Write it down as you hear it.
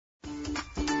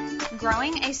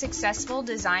Growing a successful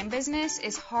design business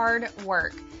is hard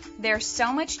work. There's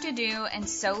so much to do and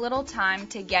so little time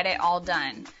to get it all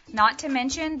done, not to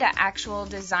mention the actual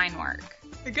design work.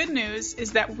 The good news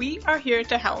is that we are here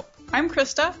to help. I'm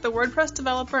Krista, the WordPress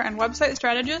developer and website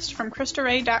strategist from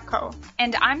KristaRay.co.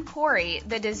 And I'm Corey,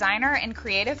 the designer and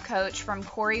creative coach from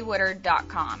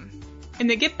CoreyWoodard.com. In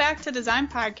the Get Back to Design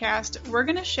podcast, we're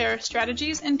going to share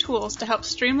strategies and tools to help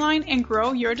streamline and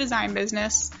grow your design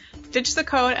business, ditch the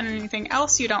code and anything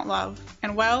else you don't love,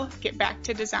 and get back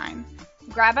to design.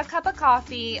 Grab a cup of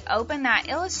coffee, open that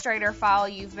Illustrator file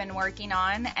you've been working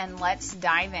on, and let's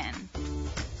dive in.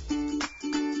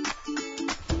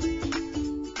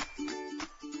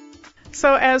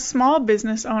 So as small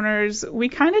business owners, we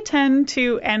kind of tend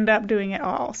to end up doing it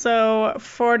all. So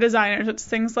for designers, it's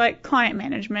things like client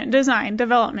management, design,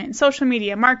 development, social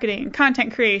media, marketing,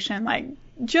 content creation,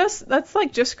 that's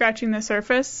just scratching the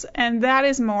surface. And that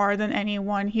is more than any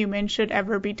one human should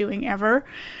ever be doing ever.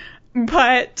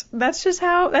 But that's just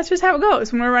how it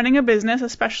goes. When we're running a business,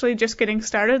 especially just getting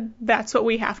started, that's what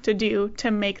we have to do to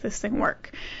make this thing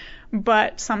work.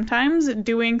 But sometimes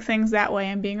doing things that way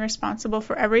and being responsible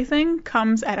for everything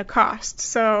comes at a cost.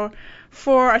 So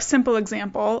for a simple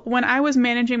example, when I was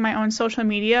managing my own social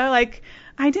media,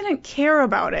 I didn't care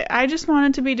about it. I just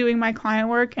wanted to be doing my client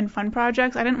work and fun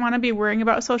projects. I didn't want to be worrying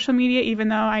about social media, even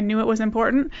though I knew it was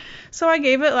important. So I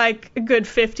gave it a good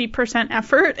 50%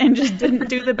 effort and just didn't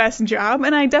do the best job.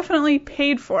 And I definitely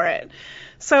paid for it.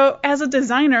 So as a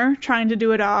designer trying to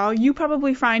do it all, you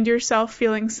probably find yourself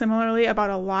feeling similarly about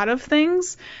a lot of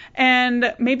things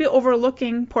and maybe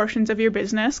overlooking portions of your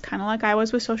business, kind of like I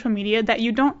was with social media, that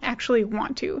you don't actually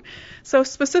want to. So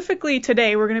specifically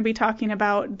today, we're going to be talking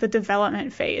about the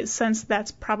development phase, since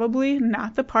that's probably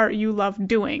not the part you love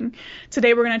doing.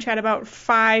 Today, we're going to chat about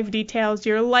 5 details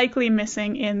you're likely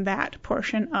missing in that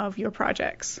portion of your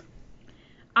projects.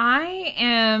 I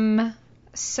am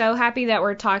so happy that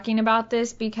we're talking about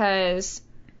this, because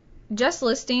just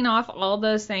listing off all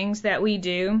those things that we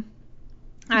do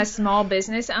as small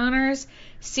business owners,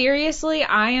 seriously,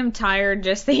 I am tired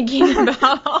just thinking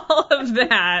about all of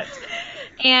that.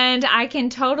 And I can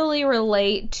totally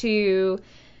relate to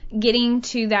getting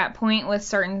to that point with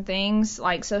certain things,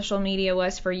 like social media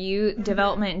was for you.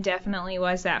 Development definitely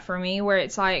was that for me, where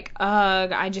it's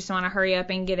I just want to hurry up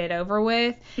and get it over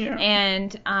with. Yeah.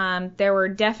 And there were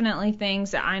definitely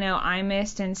things that I know I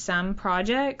missed in some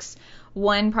projects.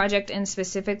 One project in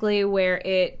specifically where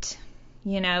it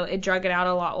drug it out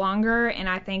a lot longer, and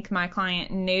I think my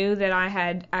client knew that I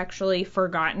had actually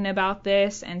forgotten about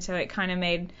this, and so it kind of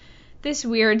made this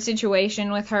weird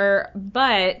situation with her.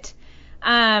 But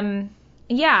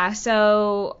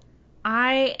so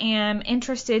I am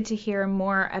interested to hear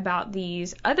more about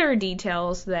these other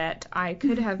details that I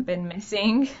could have been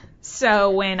missing. So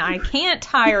when I can't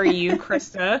hire you,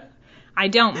 Krista, I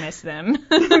don't miss them.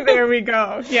 There we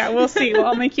go. Yeah, we'll see. Well,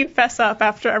 I'll make you fess up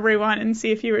after everyone and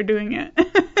see if you were doing it.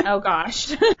 Oh,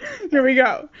 gosh. Here we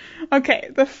go. Okay,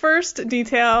 the first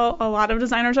detail a lot of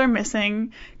designers are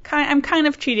missing, I'm kind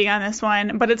of cheating on this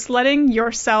one, but it's letting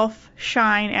yourself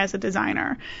shine as a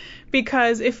designer.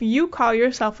 Because if you call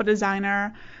yourself a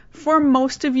designer, for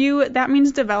most of you, that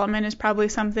means development is probably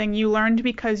something you learned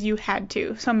because you had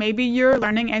to. So maybe you're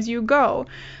learning as you go.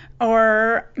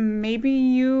 Or maybe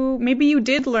you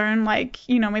did learn,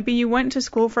 maybe you went to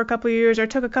school for a couple of years or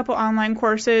took a couple online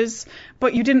courses,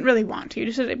 but you didn't really want to. You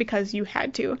just did it because you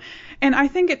had to. And I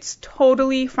think it's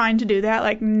totally fine to do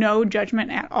that, no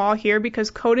judgment at all here, because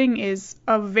coding is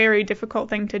a very difficult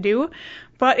thing to do.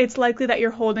 But it's likely that you're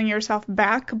holding yourself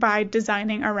back by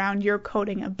designing around your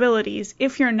coding abilities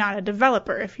if you're not a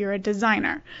developer, if you're a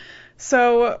designer.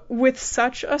 So with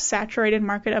such a saturated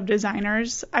market of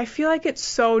designers, I feel like it's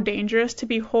so dangerous to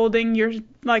be holding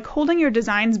your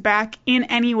designs back in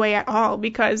any way at all,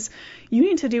 because you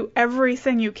need to do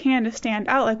everything you can to stand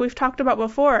out. Like we've talked about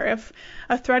before, if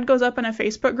a thread goes up in a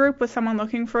Facebook group with someone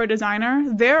looking for a designer,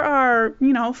 there are,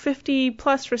 50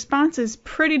 plus responses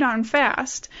pretty darn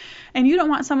fast. And you don't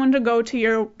want someone to go to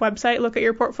your website, look at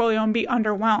your portfolio and be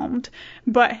underwhelmed.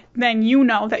 But then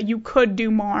that you could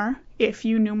do more if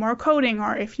you knew more coding,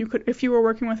 or if you were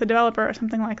working with a developer or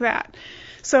something like that.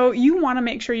 So you want to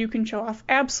make sure you can show off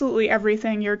absolutely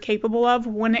everything you're capable of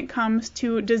when it comes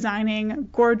to designing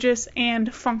gorgeous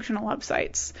and functional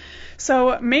websites.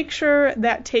 So make sure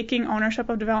that taking ownership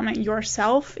of development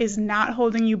yourself is not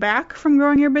holding you back from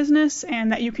growing your business,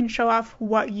 and that you can show off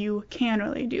what you can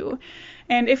really do.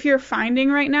 And if you're finding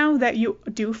right now that you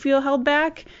do feel held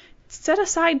back, set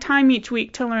aside time each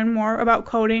week to learn more about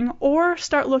coding or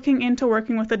start looking into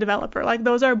working with a developer. Like,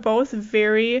 those are both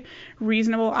very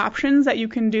reasonable options that you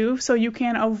can do so you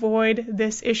can avoid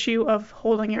this issue of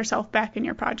holding yourself back in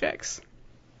your projects.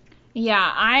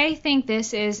 Yeah, I think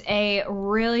this is a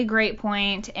really great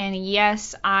point, and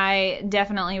yes, I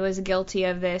definitely was guilty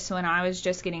of this when I was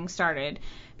just getting started,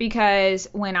 because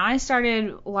when I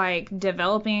started like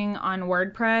developing on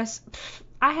WordPress,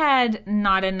 I had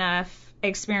not enough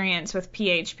experience with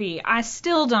PHP. I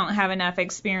still don't have enough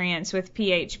experience with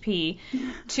PHP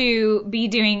to be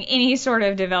doing any sort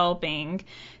of developing.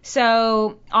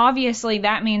 So obviously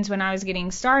that means when I was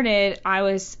getting started, I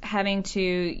was having to,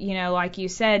 you know, like you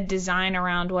said, design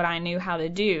around what I knew how to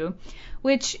do,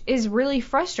 which is really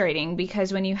frustrating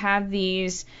because when you have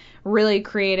these really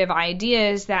creative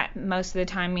ideas, that most of the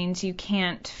time means you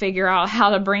can't figure out how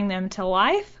to bring them to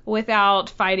life without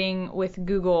fighting with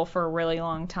Google for a really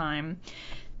long time.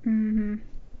 Mm-hmm.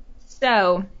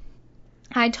 So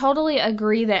I totally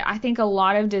agree that I think a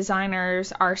lot of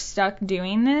designers are stuck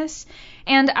doing this.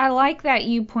 And I like that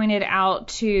you pointed out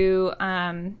to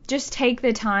just take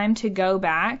the time to go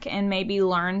back and maybe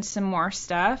learn some more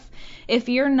stuff. If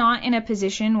you're not in a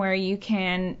position where you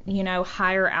can, you know,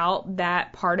 hire out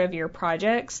that part of your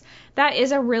projects, that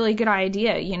is a really good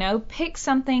idea. You know, pick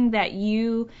something that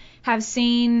you have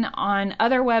seen on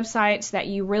other websites that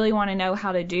you really want to know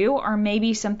how to do, or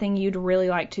maybe something you'd really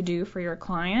like to do for your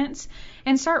clients,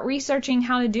 and start researching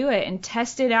how to do it and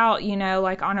test it out, you know,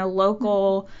 like on a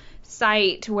local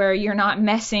site where you're not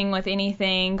messing with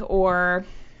anything or,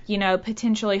 you know,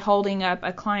 potentially holding up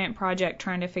a client project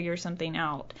trying to figure something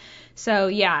out. So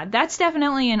yeah, that's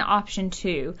definitely an option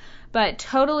too. But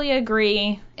totally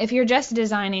agree, if you're just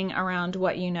designing around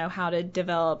what you know how to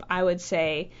develop, I would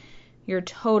say you're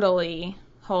totally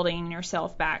holding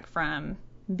yourself back from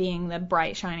being the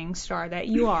bright shining star that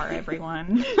you are,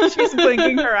 everyone. She's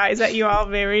blinking her eyes at you all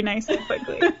very nice and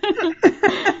quickly.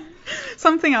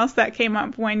 Something else that came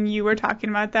up when you were talking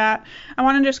about that, I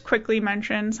want to just quickly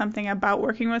mention something about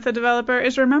working with a developer,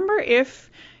 is remember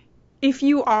if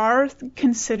you are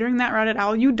considering that route at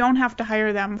all, you don't have to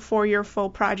hire them for your full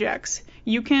projects.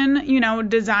 You can, you know,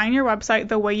 design your website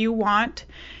the way you want,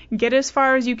 get as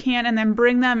far as you can, and then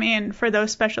bring them in for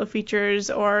those special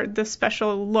features or the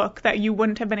special look that you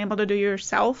wouldn't have been able to do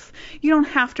yourself. You don't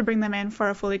have to bring them in for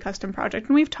a fully custom project.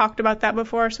 And we've talked about that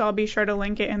before, so I'll be sure to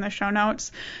link it in the show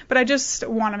notes. But I just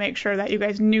want to make sure that you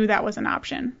guys knew that was an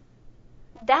option.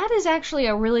 That is actually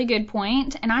a really good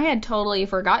point, and I had totally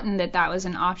forgotten that that was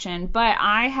an option, but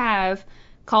I have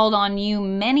called on you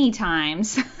many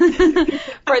times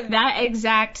for that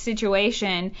exact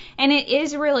situation, and it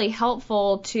is really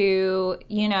helpful to,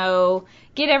 you know,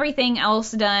 get everything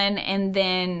else done and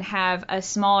then have a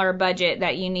smaller budget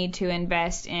that you need to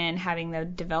invest in having the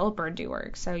developer do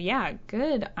work. So yeah,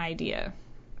 good idea.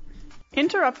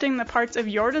 Interrupting the parts of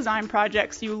your design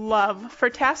projects you love for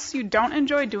tasks you don't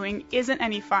enjoy doing isn't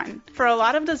any fun. For a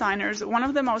lot of designers, one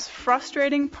of the most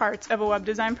frustrating parts of a web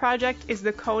design project is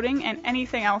the coding and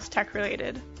anything else tech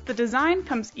related. The design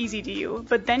comes easy to you,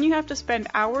 but then you have to spend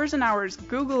hours and hours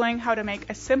Googling how to make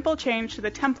a simple change to the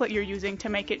template you're using to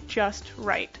make it just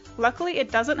right. Luckily,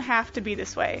 it doesn't have to be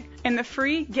this way. In the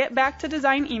free Get Back to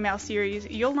Design email series,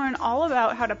 you'll learn all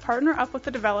about how to partner up with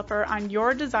a developer on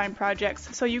your design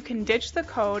projects so you can ditch the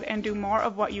code and do more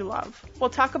of what you love. We'll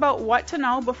talk about what to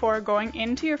know before going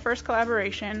into your first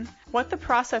collaboration, what the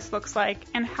process looks like,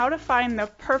 and how to find the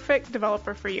perfect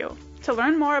developer for you. To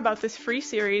learn more about this free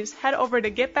series, head over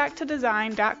to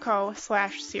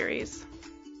getbacktodesign.co/series.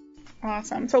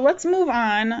 Awesome. So let's move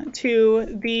on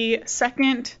to the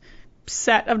second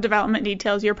set of development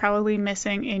details you're probably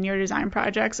missing in your design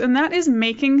projects, and that is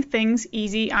making things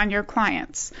easy on your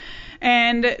clients.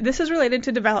 And this is related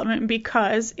to development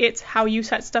because it's how you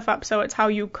set stuff up. So it's how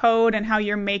you code and how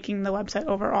you're making the website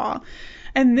overall.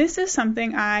 And this is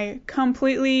something I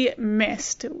completely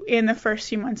missed in the first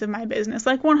few months of my business,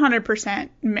 like 100%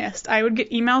 missed. I would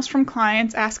get emails from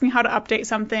clients asking how to update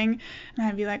something, and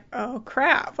I'd be like, oh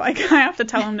crap, like I have to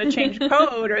tell them to change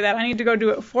code or that I need to go do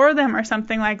it for them or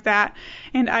something like that.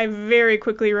 And I very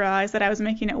quickly realized that I was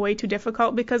making it way too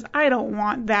difficult because I don't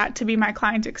want that to be my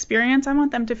client's experience. I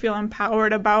want them to feel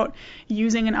empowered about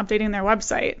using and updating their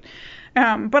website.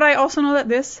 But I also know that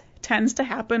this tends to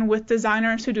happen with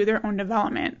designers who do their own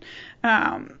development.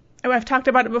 I've talked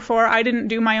about it before. I didn't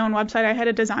do my own website. I had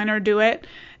a designer do it.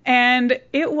 And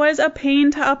it was a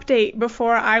pain to update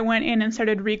before I went in and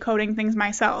started recoding things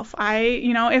myself.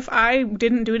 If I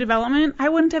didn't do development, I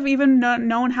wouldn't have even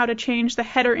known how to change the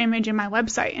header image in my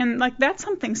website. And like, that's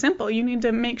something simple. You need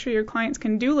to make sure your clients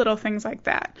can do little things like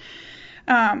that.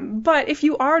 But if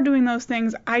you are doing those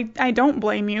things, I don't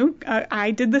blame you.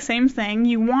 I did the same thing.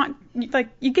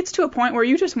 It gets to a point where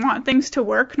you just want things to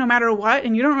work no matter what,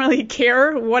 and you don't really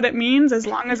care what it means. As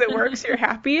long as it works, you're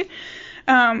happy.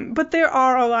 But there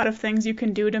are a lot of things you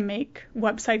can do to make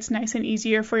websites nice and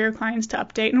easier for your clients to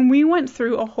update. And we went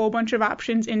through a whole bunch of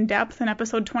options in depth in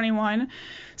episode 21.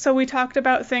 So we talked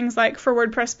about things like, for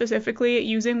WordPress specifically,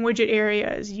 using widget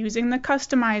areas, using the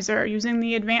customizer, using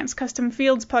the advanced custom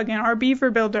fields plugin or Beaver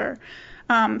Builder.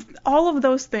 All of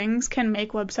those things can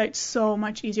make websites so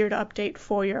much easier to update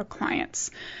for your clients.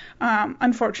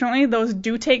 Unfortunately, those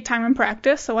do take time and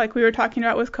practice. So like we were talking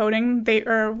about with coding,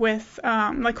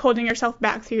 like holding yourself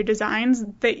back through your designs,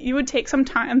 you would take some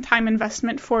time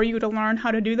investment for you to learn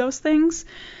how to do those things.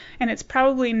 And it's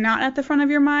probably not at the front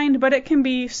of your mind, but it can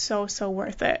be so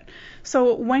worth it.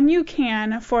 So when you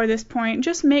can, for this point,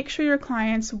 just make sure your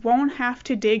clients won't have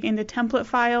to dig into template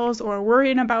files or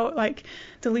worrying about like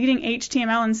deleting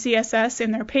HTML and CSS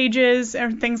in their pages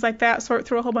or things like that, sort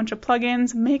through a whole bunch of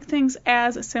plugins. Make things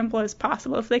as simple as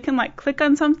possible. If they can like click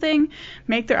on something,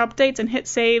 make their updates and hit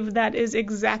save, that is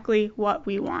exactly what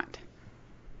we want.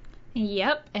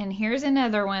 Yep, and here's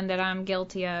another one that I'm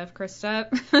guilty of, Krista.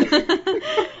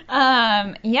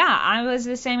 I was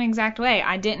the same exact way.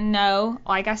 I didn't know,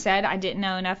 like I said, I didn't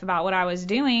know enough about what I was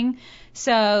doing,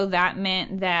 so that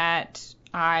meant that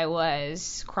I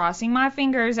was crossing my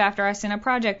fingers after I sent a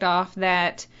project off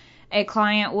that a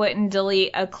client wouldn't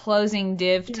delete a closing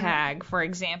div tag, for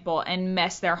example, and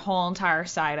mess their whole entire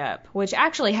site up, which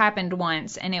actually happened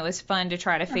once, and it was fun to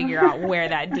try to figure out where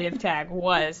that div tag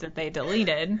was that they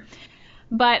deleted.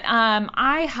 But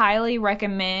I highly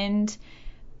recommend,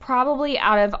 probably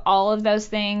out of all of those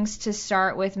things, to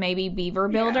start with maybe Beaver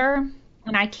Builder. Yeah.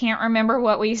 And I can't remember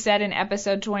what we said in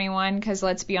episode 21, because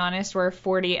let's be honest, we're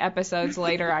 40 episodes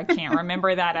later. I can't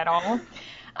remember that at all.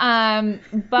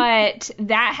 But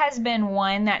that has been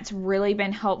one that's really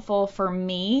been helpful for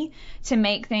me to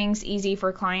make things easy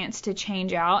for clients to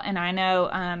change out. And I know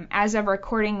as of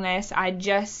recording this, I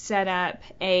just set up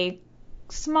a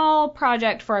small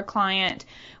project for a client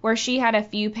where she had a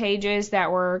few pages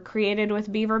that were created with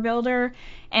Beaver Builder.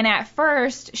 And at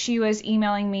first, she was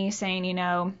emailing me saying,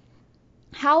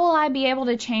 how will I be able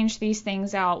to change these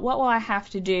things out? What will I have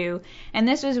to do? And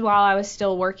this was while I was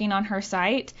still working on her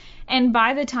site. And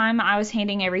by the time I was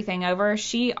handing everything over,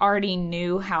 she already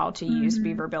knew how to use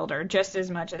Beaver Builder just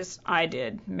as much as I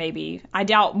did. Maybe. I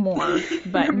doubt more,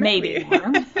 but maybe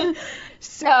more.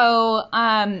 So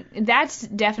that's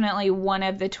definitely one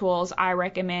of the tools I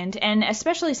recommend. And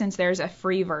especially since there's a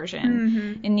free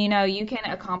version. And, you can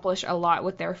accomplish a lot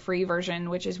with their free version,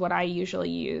 which is what I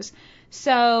usually use.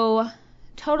 So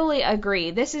totally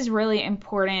agree. This is really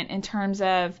important in terms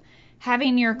of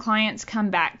having your clients come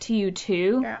back to you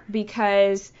too,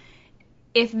 because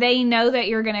if they know that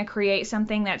you're going to create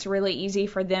something that's really easy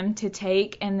for them to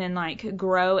take and then like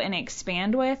grow and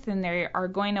expand with, then they are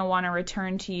going to want to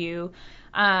return to you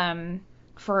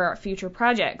for future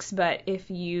projects. But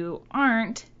if you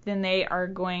aren't, then they are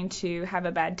going to have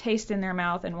a bad taste in their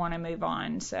mouth and want to move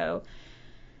on. So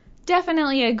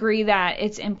definitely agree that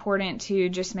it's important to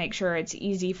just make sure it's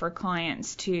easy for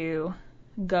clients to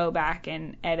go back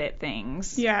and edit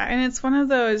things. Yeah, and it's one of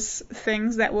those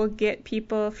things that will get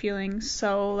people feeling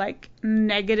so like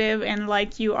negative and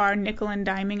like you are nickel and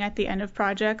diming at the end of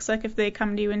projects. Like if they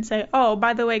come to you and say, oh,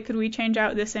 by the way, could we change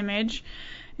out this image?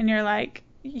 And you're like,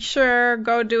 sure,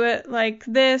 go do it like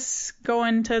this, go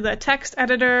into the text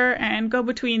editor and go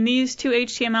between these two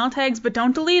HTML tags, but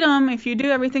don't delete them. If you do,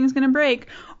 everything's going to break.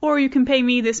 Or you can pay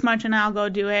me this much and I'll go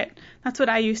do it. That's what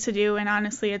I used to do, and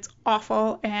honestly, it's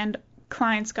awful, and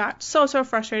clients got so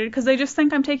frustrated because they just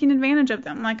think I'm taking advantage of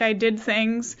them. Like I did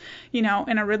things, in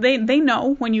they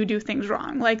know when you do things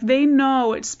wrong. Like they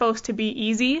know it's supposed to be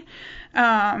easy.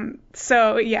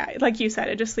 So yeah, like you said,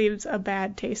 it just leaves a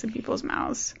bad taste in people's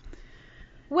mouths.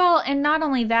 Well, and not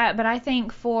only that, but I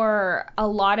think for a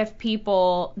lot of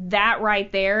people, that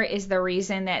right there is the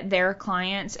reason that their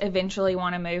clients eventually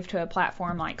want to move to a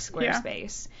platform like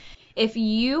Squarespace. Yeah. If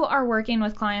you are working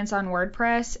with clients on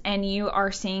WordPress and you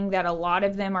are seeing that a lot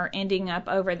of them are ending up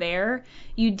over there,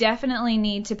 you definitely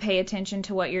need to pay attention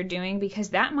to what you're doing,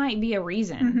 because that might be a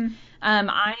reason.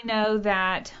 I know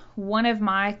that one of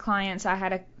my clients I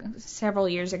had several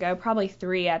years ago, probably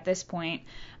 3 at this point,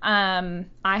 I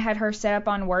had her set up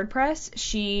on WordPress.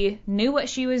 She knew what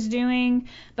she was doing,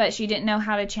 but she didn't know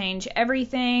how to change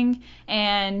everything.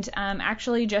 And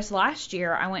actually just last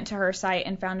year, I went to her site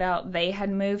and found out they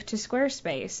had moved to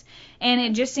Squarespace. And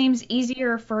it just seems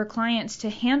easier for clients to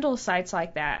handle sites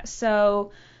like that.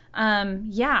 So,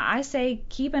 I say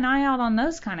keep an eye out on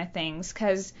those kind of things,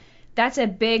 because that's a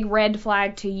big red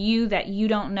flag to you that you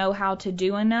don't know how to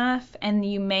do enough, and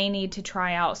you may need to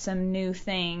try out some new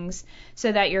things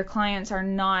so that your clients are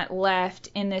not left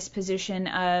in this position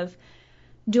of,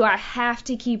 do I have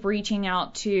to keep reaching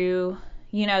out to,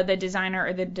 the designer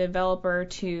or the developer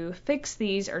to fix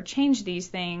these or change these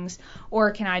things,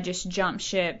 or can I just jump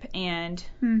ship and,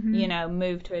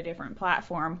 move to a different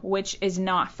platform, which is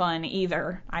not fun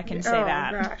either. I can say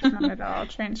that. Oh, gosh, not at all.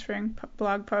 Transferring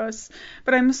blog posts.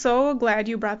 But I'm so glad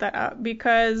you brought that up,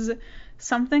 because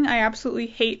something I absolutely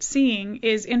hate seeing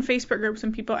is in Facebook groups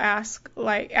when people ask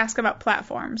about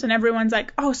platforms, and everyone's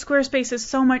like, oh, Squarespace is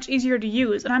so much easier to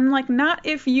use. And I'm like, not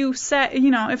if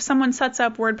if someone sets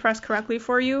up WordPress correctly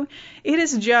for you. It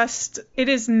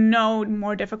is no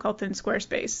more difficult than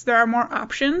Squarespace. There are more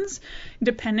options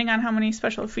depending on how many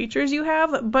special features you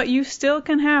have, but you still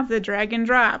can have the drag and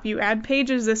drop. You add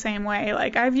pages the same way.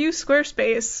 Like, I've used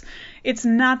Squarespace. It's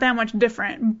not that much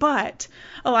different, but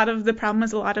a lot of the problem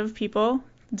is a lot of people,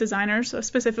 designers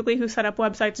specifically, who set up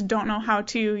websites don't know how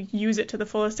to use it to the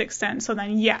fullest extent. So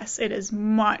then, yes, it is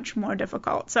much more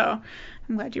difficult. So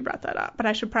I'm glad you brought that up, but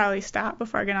I should probably stop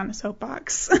before I get on the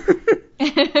soapbox.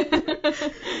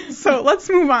 So let's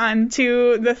move on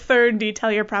to the third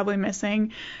detail you're probably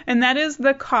missing, and that is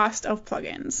the cost of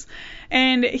plugins.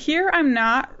 And here I'm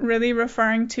not really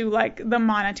referring to like the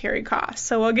monetary cost,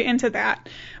 so we'll get into that.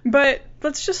 But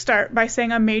let's just start by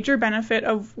saying a major benefit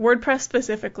of WordPress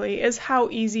specifically is how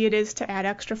easy it is to add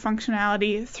extra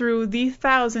functionality through the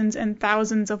thousands and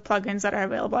thousands of plugins that are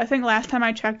available. I think last time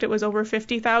I checked it was over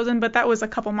 50,000, but that was a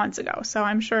couple months ago, so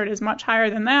I'm sure it is much higher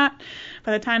than that.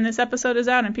 By the time this episode is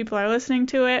out and people are listening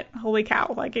to it, holy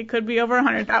cow, like it could be over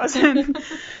 100,000.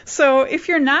 So if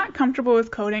you're not comfortable with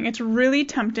coding, it's really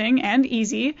tempting and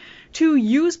easy to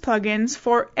use plugins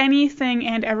for anything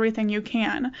and everything you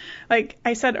can. Like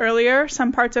I said earlier,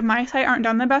 some parts of my site aren't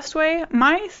done the best way.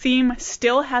 My theme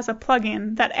still has a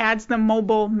plugin that adds the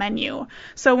mobile menu.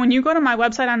 So when you go to my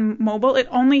website on mobile, it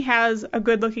only has a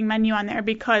good looking menu on there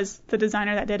because the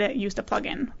designer that did it used a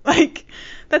plugin. Like,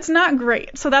 that's not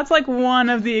great. So that's like one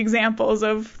of the examples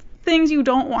of things you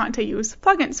don't want to use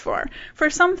plugins for. For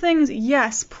some things,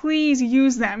 yes, please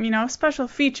use them, special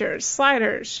features,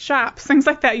 sliders, shops, things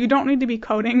like that. You don't need to be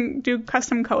do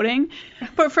custom coding.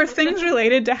 But for things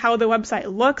related to how the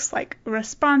website looks, like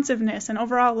responsiveness and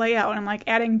overall layout and like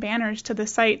adding banners to the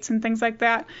sites and things like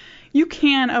that, you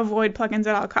can avoid plugins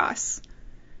at all costs.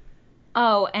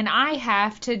 Oh, and I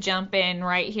have to jump in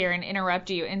right here and interrupt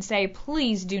you and say,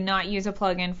 please do not use a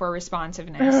plugin for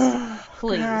responsiveness.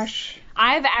 Please. Gosh.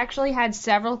 I've actually had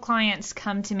several clients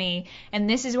come to me, and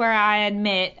this is where I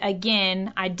admit,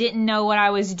 again, I didn't know what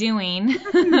I was doing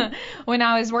when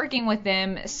I was working with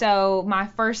them. So my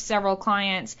first several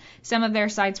clients, some of their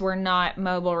sites were not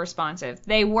mobile responsive.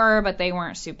 They were, but they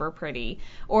weren't super pretty,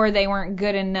 or they weren't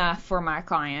good enough for my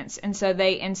clients. And so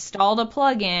they installed a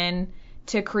plugin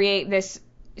to create this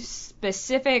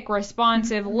specific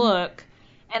responsive look,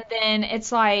 and then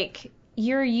it's like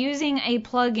you're using a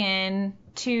plugin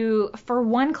for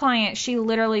one client, she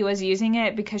literally was using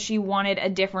it because she wanted a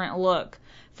different look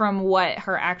from what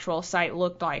her actual site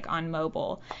looked like on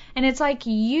mobile. And it's like,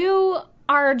 you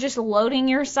are just loading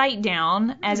your site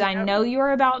down, as I know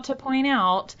you're about to point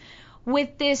out,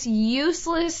 with this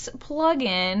useless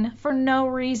plugin for no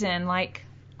reason. Like,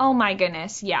 oh my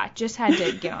goodness, yeah, just had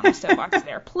to get on the soapbox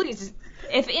there. Please,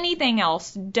 if anything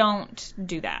else, don't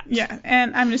do that. Yeah,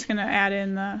 and I'm just going to add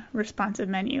in the responsive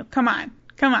menu. Come on.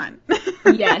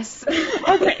 Yes.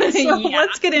 Okay, so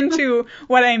let's get into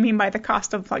what I mean by the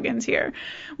cost of plugins here.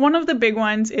 One of the big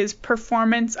ones is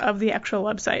performance of the actual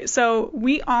website. So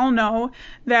we all know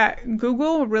that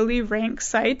Google really ranks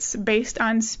sites based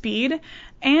on speed,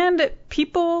 and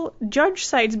people judge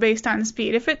sites based on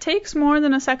speed. If it takes more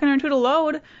than a second or two to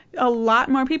load, a lot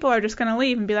more people are just going to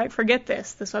leave and be like, forget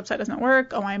this. This website doesn't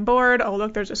work. Oh, I'm bored. Oh,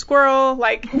 look, there's a squirrel.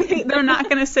 Like, they're not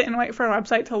going to sit and wait for a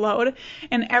website to load.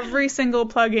 And every single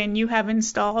plugin you have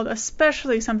installed,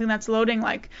 especially something that's loading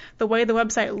like the way the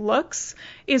website looks,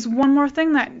 is one more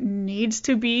thing that needs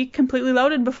to be completely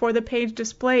loaded before the page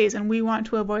displays. And we want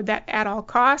to avoid that at all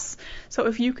costs. So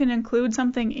if you can include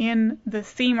something in the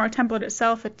theme or template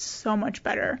itself, it's so much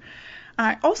better.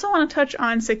 I also want to touch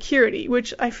on security,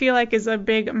 which I feel like is a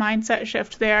big mindset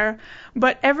shift there.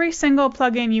 But every single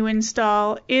plugin you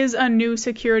install is a new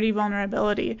security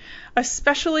vulnerability,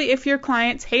 especially if your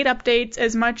clients hate updates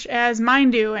as much as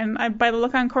mine do. And by the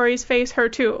look on Corey's face, her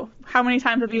too. How many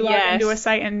times have you logged into a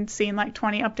site and seen like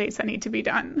 20 updates that need to be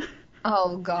done?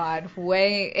 Oh, God,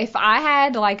 if I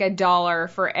had like $1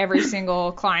 for every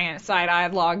single client site I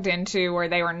had logged into where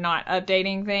they were not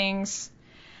updating things,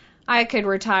 I could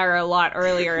retire a lot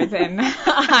earlier than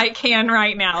I can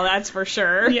right now, that's for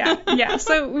sure. Yeah.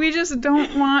 So we just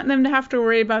don't want them to have to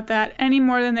worry about that any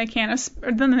more than they can,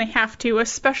 or than they have to,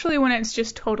 especially when it's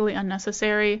just totally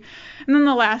unnecessary. And then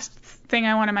the last thing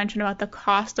I want to mention about the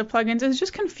cost of plugins is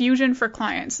just confusion for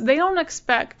clients. They don't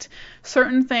expect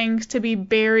certain things to be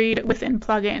buried within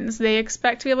plugins. They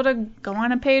expect to be able to go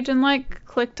on a page and like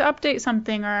click to update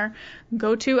something, or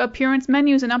go to appearance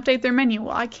menus and update their menu.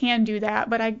 Well, I can do that,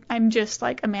 but I'm just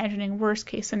like imagining worst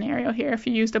case scenario here. If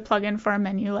you used a plugin for a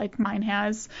menu like mine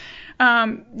has,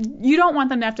 you don't want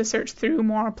them to have to search through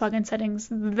more plugin settings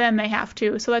than they have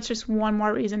to. So that's just one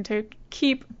more reason to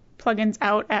keep plugins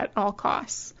out at all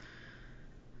costs.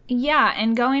 Yeah,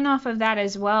 and going off of that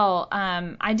as well,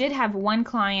 I did have one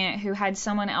client who had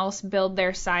someone else build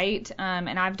their site,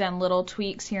 and I've done little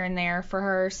tweaks here and there for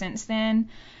her since then.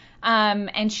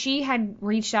 And she had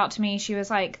reached out to me. She was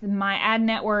like, my ad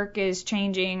network is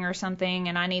changing or something,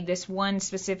 and I need this one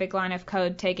specific line of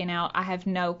code taken out. I have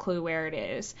no clue where it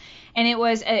is. And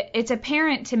it's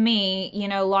apparent to me,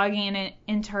 logging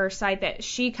into her site, that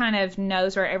she kind of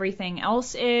knows where everything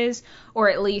else is, or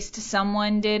at least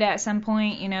someone did at some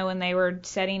point, when they were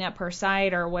setting up her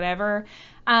site or whatever.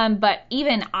 But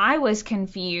even I was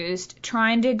confused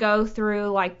trying to go through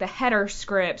like the header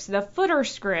scripts, the footer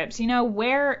scripts,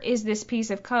 where is this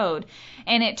piece of code?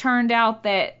 And it turned out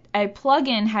that a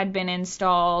plugin had been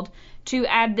installed to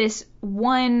add this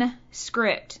one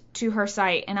script to her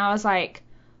site. And I was like,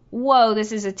 whoa,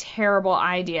 this is a terrible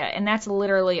idea. And that's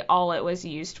literally all it was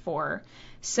used for.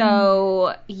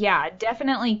 So, yeah,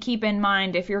 definitely keep in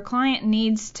mind, if your client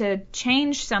needs to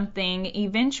change something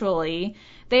eventually,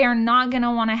 they are not going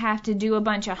to want to have to do a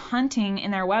bunch of hunting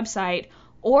in their website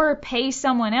or pay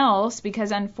someone else,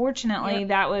 because unfortunately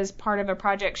that was part of a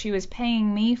project she was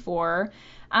paying me for,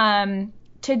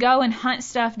 to go and hunt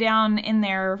stuff down in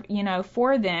there,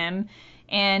 for them,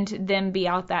 and then be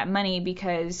out that money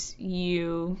because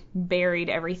you buried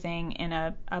everything in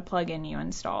a plugin you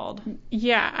installed.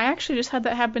 Yeah, I actually just had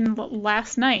that happen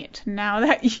last night. Now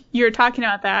that you're talking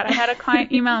about that, I had a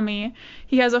client email me.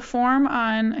 He has a form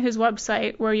on his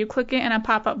website where you click it and a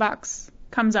pop-up box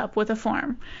comes up with a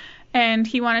form. And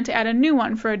he wanted to add a new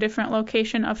one for a different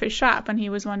location of his shop, and he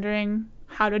was wondering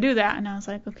how to do that. And I was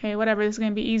like, okay, whatever, this is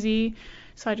going to be easy.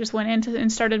 So I just went in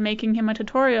and started making him a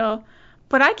tutorial.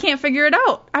 But I can't figure it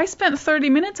out. I spent 30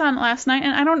 minutes on it last night,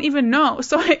 and I don't even know.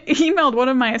 So I emailed one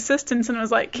of my assistants and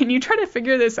was like, can you try to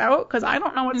figure this out? Because I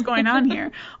don't know what's going on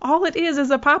here. All it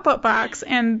is a pop-up box,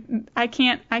 and I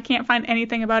can't find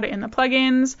anything about it in the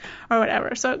plugins or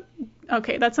whatever. So,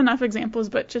 okay, that's enough examples,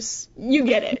 but just, you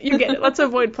get it. Let's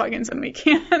avoid plugins when we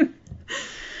can.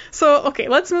 So, okay,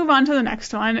 let's move on to the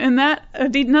next one. And that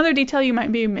another detail you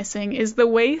might be missing is the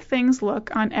way things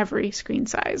look on every screen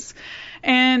size.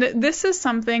 And this is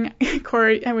something,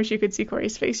 Corey, I wish you could see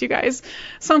Corey's face, you guys.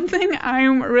 Something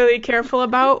I'm really careful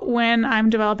about when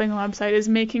I'm developing a website is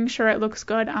making sure it looks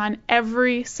good on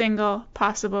every single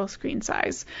possible screen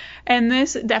size. And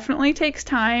this definitely takes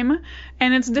time,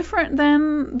 and it's different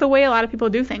than the way a lot of people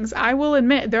do things. I will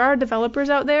admit, there are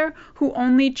developers out there who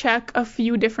only check a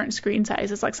few different screen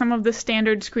sizes, like some of the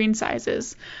standard screen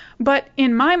sizes. But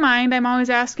in my mind, I'm always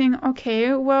asking,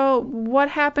 okay, well, what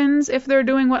happens if they're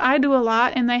doing what I do a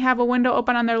lot and they have a window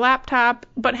open on their laptop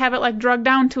but have it like drugged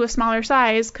down to a smaller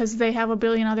size because they have a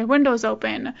billion other windows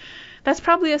open? That's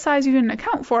probably a size you didn't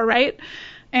account for, right?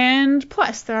 And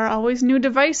plus, there are always new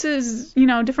devices,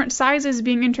 different sizes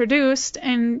being introduced,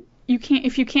 and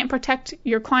if you can't protect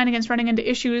your client against running into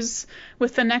issues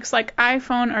with the next like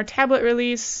iPhone or tablet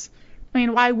release, I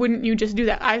mean, why wouldn't you just do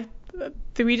that?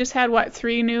 We just had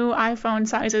 3 new iPhone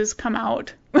sizes come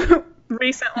out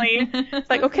recently. It's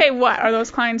like, okay, what? Are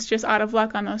those clients just out of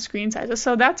luck on those screen sizes?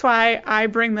 So that's why I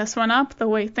bring this one up, the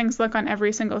way things look on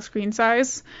every single screen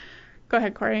size. Go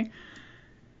ahead, Corey.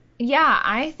 Yeah,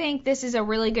 I think this is a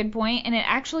really good point, and it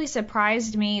actually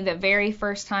surprised me the very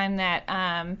first time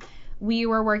that we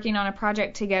were working on a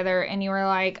project together, and you were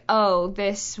like, oh,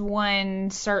 this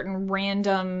one certain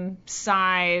random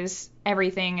size,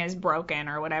 everything is broken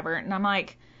or whatever. And I'm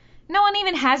like, no one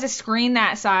even has a screen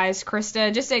that size,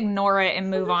 Krista. Just ignore it and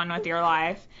move on with your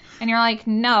life. And you're like,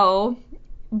 no,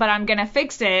 but I'm going to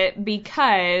fix it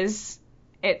because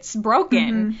it's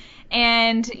broken. Mm-hmm.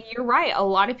 And you're right. A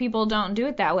lot of people don't do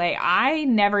it that way. I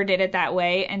never did it that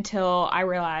way until I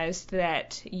realized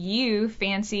that you,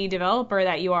 fancy developer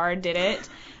that you are, did it.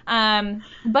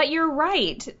 But you're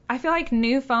right. I feel like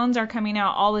new phones are coming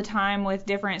out all the time with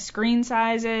different screen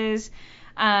sizes.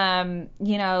 Laptop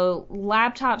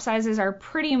sizes are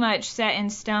pretty much set in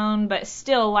stone, but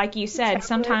still, like you said,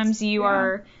 sometimes you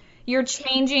are you're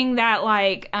changing that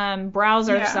like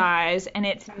browser Yeah. size, and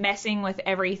it's messing with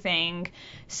everything.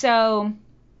 So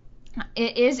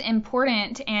it is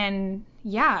important, and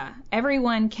yeah,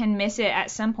 everyone can miss it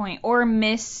at some point or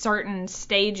miss certain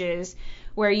stages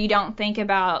where you don't think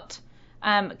about,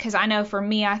 because I know for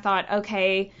me, I thought,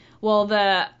 okay, well,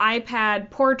 the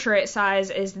iPad portrait size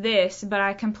is this, but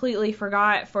I completely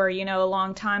forgot for, a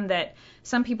long time that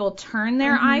some people turn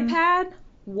their iPad,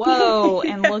 whoa,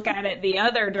 and look at it the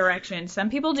other direction.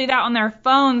 Some people do that on their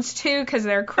phones too because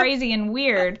they're crazy and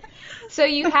weird. So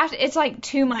it's like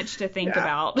too much to think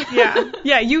about. Yeah.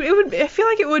 I feel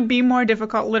like it would be more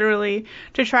difficult literally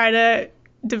to try to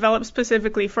develop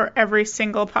specifically for every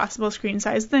single possible screen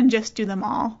size than just do them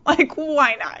all. Like,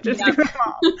 why not just do them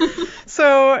all?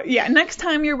 So, yeah, next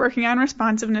time you're working on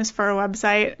responsiveness for a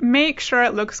website, make sure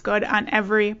it looks good on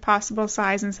every possible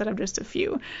size instead of just a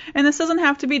few. And this doesn't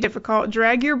have to be difficult.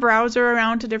 Drag your browser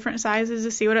around to different sizes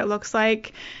to see what it looks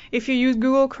like. If you use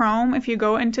Google Chrome, if you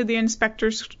go into the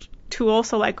inspector's tool,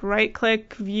 so like right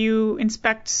click, view,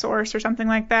 inspect source or something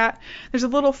like that, there's a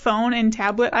little phone and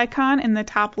tablet icon in the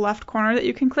top left corner that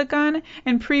you can click on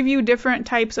and preview different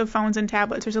types of phones and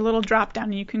tablets. There's a little drop down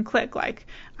and you can click like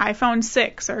iPhone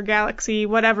 6 or Galaxy,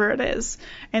 whatever it is,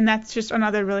 and that's just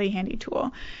another really handy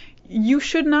tool. You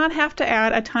should not have to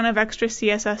add a ton of extra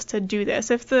CSS to do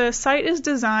this. If the site is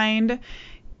designed,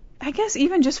 I guess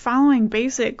even just following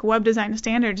basic web design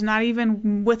standards, not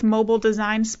even with mobile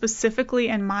design specifically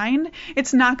in mind,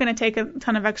 it's not going to take a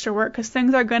ton of extra work because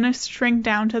things are going to shrink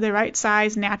down to the right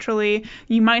size naturally.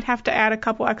 You might have to add a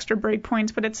couple extra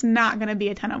breakpoints, but it's not going to be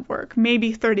a ton of work.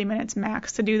 Maybe 30 minutes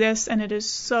max to do this, and it is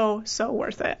so, so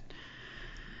worth it.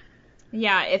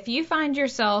 Yeah, if you find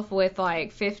yourself with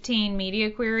like 15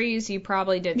 media queries, you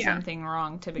probably did something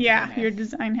wrong to begin with. Yeah, your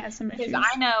design has some issues. Because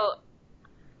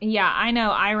I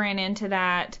know I ran into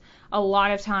that a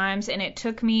lot of times, and it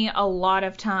took me a lot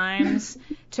of times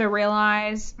to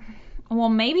realize, well,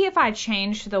 maybe if I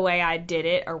changed the way I did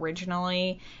it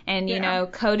originally and,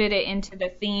 coded it into the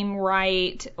theme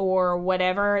right or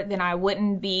whatever, then I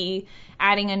wouldn't be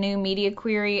adding a new media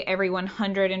query every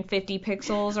 150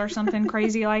 pixels or something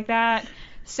crazy like that.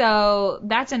 So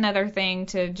that's another thing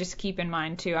to just keep in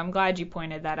mind, too. I'm glad you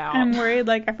pointed that out. I'm worried,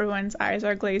 like, everyone's eyes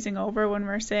are glazing over when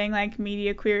we're saying, like,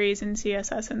 media queries and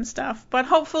CSS and stuff. But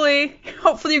hopefully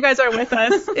you guys are with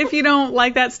us. If you don't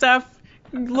like that stuff,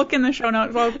 look in the show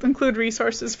notes. We'll include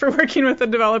resources for working with a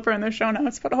developer in the show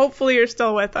notes. But hopefully you're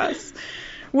still with us.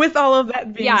 With all of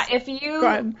that being said, go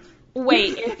ahead.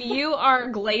 Wait, if you are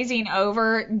glazing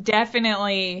over,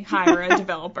 definitely hire a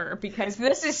developer because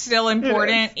this is still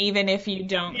important even if you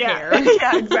don't care.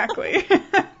 Yeah, exactly.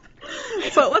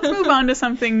 So let's move on to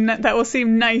something that will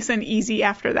seem nice and easy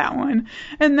after that one,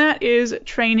 and that is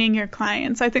training your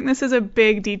clients. I think this is a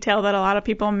big detail that a lot of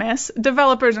people miss,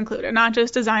 developers included, not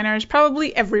just designers,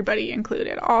 probably everybody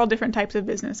included, all different types of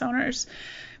business owners.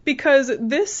 Because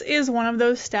this is one of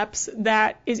those steps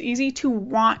that is easy to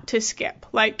want to skip.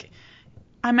 Like,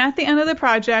 I'm at the end of the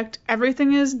project,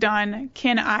 everything is done,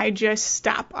 can I just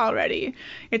stop already?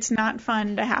 It's not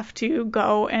fun to have to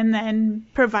go and then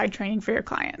provide training for your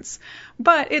clients.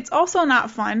 But it's also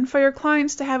not fun for your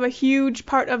clients to have a huge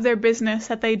part of their business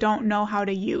that they don't know how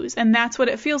to use. And that's what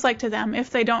it feels like to them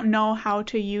if they don't know how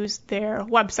to use their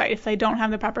website, if they don't have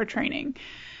the proper training.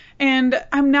 And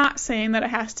I'm not saying that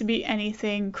it has to be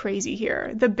anything crazy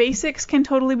here. The basics can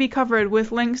totally be covered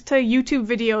with links to YouTube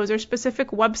videos or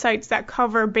specific websites that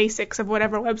cover basics of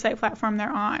whatever website platform they're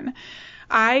on.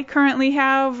 I currently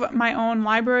have my own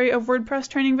library of WordPress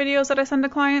training videos that I send to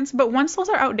clients, but once those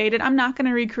are outdated, I'm not going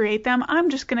to recreate them. I'm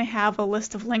just going to have a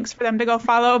list of links for them to go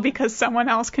follow because someone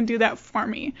else can do that for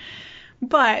me.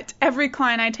 But every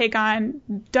client I take on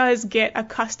does get a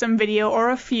custom video or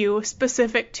a few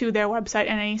specific to their website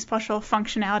and any special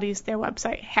functionalities their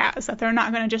website has that they're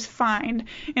not going to just find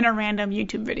in a random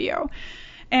YouTube video.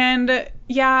 And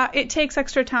yeah, it takes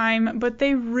extra time, but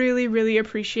they really, really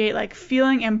appreciate like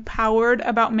feeling empowered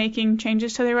about making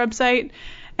changes to their website.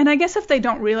 And I guess if they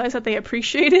don't realize that they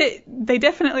appreciate it, they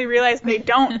definitely realize they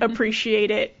don't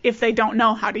appreciate it if they don't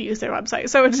know how to use their website.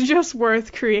 So it's just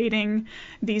worth creating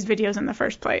these videos in the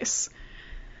first place.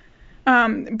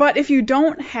 But if you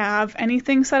don't have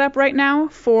anything set up right now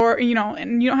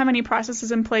and you don't have any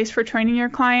processes in place for training your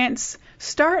clients,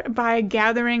 start by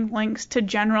gathering links to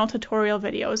general tutorial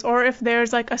videos. Or if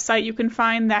there's like a site you can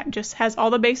find that just has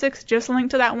all the basics, just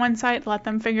link to that one site, let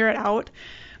them figure it out.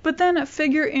 but then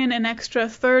figure in an extra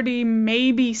 30,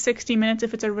 maybe 60 minutes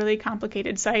if it's a really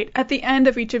complicated site at the end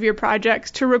of each of your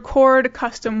projects to record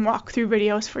custom walkthrough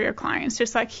videos for your clients.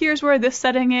 Just like, here's where this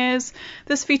setting is,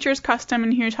 this feature is custom,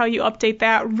 and here's how you update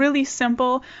that. Really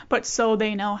simple, but so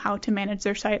they know how to manage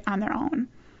their site on their own.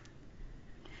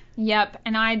 Yep,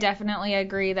 and I definitely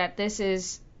agree that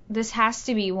this has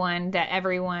to be one that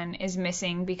everyone is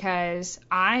missing, because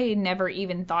I never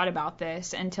even thought about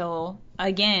this until,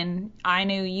 again, I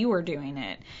knew you were doing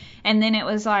it. And then it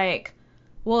was like,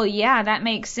 well, yeah, that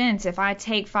makes sense. If I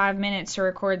take 5 minutes to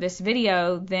record this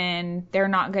video, then they're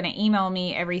not going to email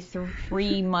me every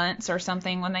 3 months or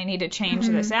something when they need to change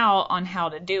this out on how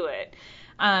to do it.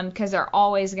 Because they're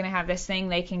always going to have this thing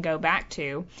they can go back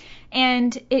to.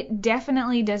 And it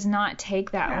definitely does not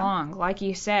take that long. Like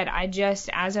you said, I just,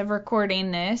 as of recording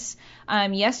this,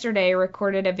 yesterday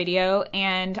recorded a video,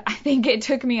 and I think it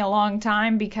took me a long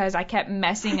time because I kept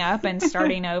messing up and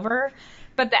starting over.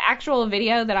 But the actual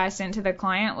video that I sent to the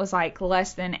client was like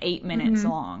less than 8 minutes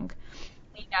long.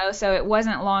 You know, so it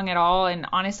wasn't long at all. And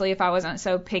honestly, if I wasn't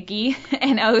so picky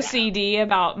and OCD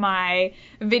about my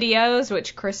videos,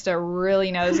 which Krista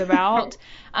really knows about,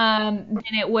 then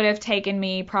it would have taken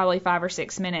me probably 5 or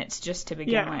 6 minutes just to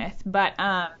begin with. But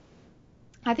I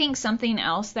think something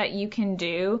else that you can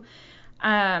do,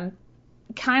 kind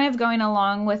of going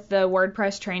along with the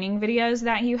WordPress training videos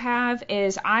that you have,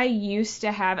 is I used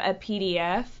to have a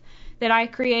PDF that I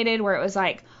created where it was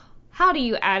like, how do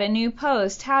you add a new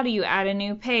post? How do you add a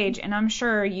new page? And I'm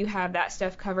sure you have that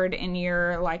stuff covered in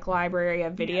your like library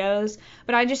of videos.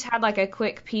 But I just had like a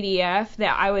quick PDF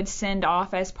that I would send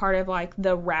off as part of like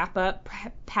the wrap up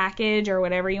package or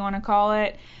whatever you want to call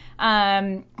it.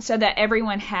 So that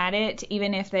everyone had it,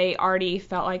 even if they already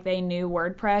felt like they knew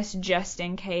WordPress, just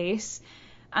in case.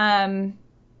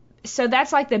 So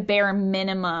that's like the bare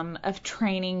minimum of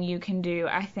training you can do,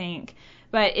 I think.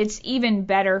 But it's even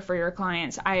better for your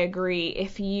clients, I agree,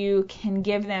 if you can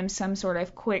give them some sort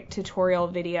of quick tutorial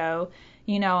video,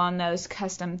 you know, on those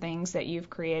custom things that you've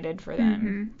created for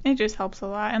them. It just helps a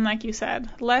lot. And like you said,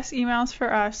 less emails for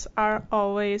us are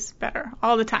always better.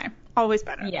 All the time. Always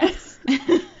better. Yes.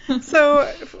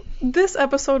 So this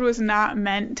episode was not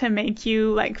meant to make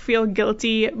you like feel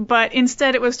guilty, but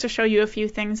instead it was to show you a few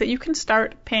things that you can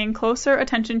start paying closer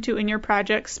attention to in your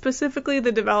project, specifically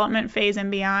the development phase and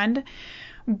beyond.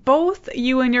 Both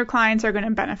you and your clients are going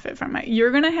to benefit from it. You're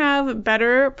going to have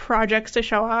better projects to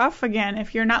show off, again,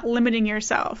 if you're not limiting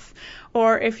yourself,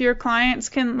 or if your clients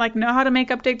can like know how to make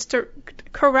updates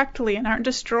correctly and aren't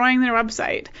destroying their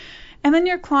website. And then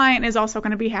your client is also going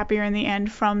to be happier in the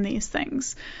end from these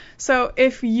things. So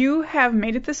if you have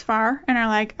made it this far and are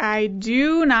like, I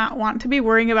do not want to be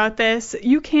worrying about this,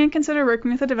 you can consider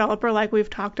working with a developer like we've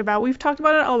talked about. We've talked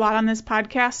about it a lot on this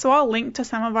podcast, so I'll link to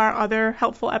some of our other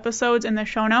helpful episodes in the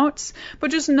show notes. But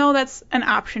just know that's an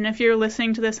option if you're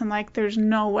listening to this and like, there's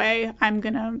no way I'm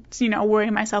going to,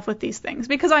 worry myself with these things.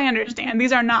 Because I understand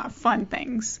these are not fun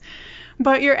things.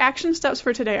 But your action steps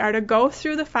for today are to go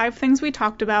through the 5 things we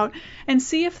talked about and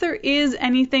see if there is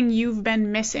anything you've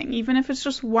been missing, even if it's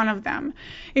just one of them.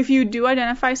 If you do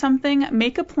identify something,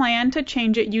 make a plan to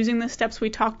change it using the steps we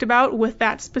talked about with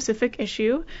that specific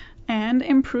issue and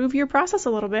improve your process a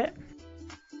little bit.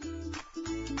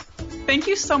 Thank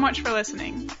you so much for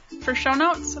listening. For show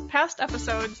notes, past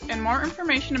episodes, and more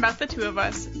information about the two of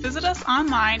us, visit us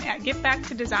online at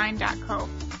getbacktodesign.co.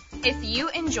 If you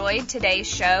enjoyed today's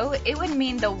show, it would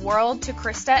mean the world to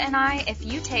Krista and I if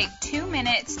you take 2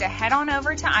 minutes to head on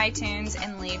over to iTunes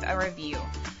and leave a review.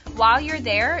 While you're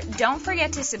there, don't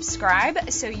forget to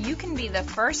subscribe so you can be the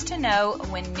first to know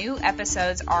when new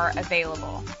episodes are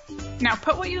available. Now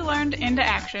put what you learned into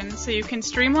action so you can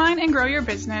streamline and grow your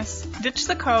business, ditch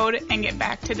the code, and get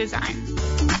back to design.